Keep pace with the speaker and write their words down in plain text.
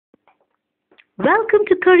Welcome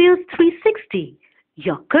to Careers 360.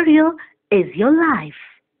 Your career is your life.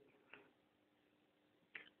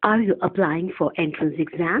 Are you applying for entrance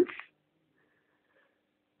exams?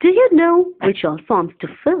 Do you know which all forms to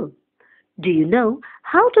fill? Do you know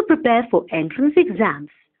how to prepare for entrance exams?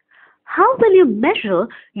 How will you measure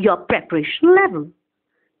your preparation level?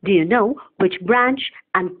 Do you know which branch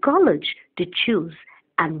and college to choose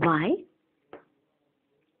and why?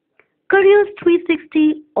 Careers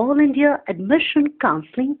 360 All India Admission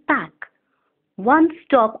Counselling Pack.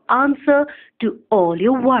 One-stop answer to all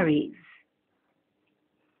your worries.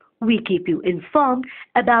 We keep you informed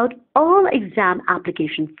about all exam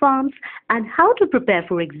application forms and how to prepare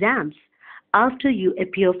for exams. After you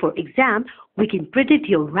appear for exam, we can predict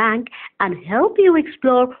your rank and help you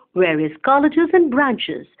explore various colleges and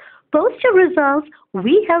branches. Post your results,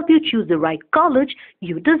 we help you choose the right college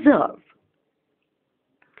you deserve.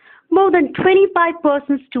 More than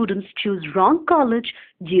 25% students choose wrong college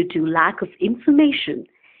due to lack of information.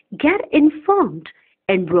 Get informed.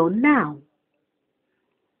 Enroll now.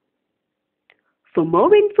 For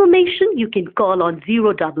more information, you can call on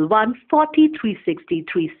 011 40 360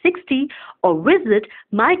 360 or visit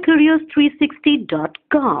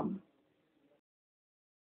mycareers360.com.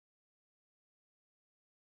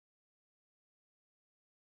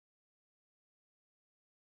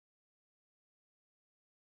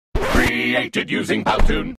 Created using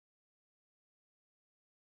Powtoon.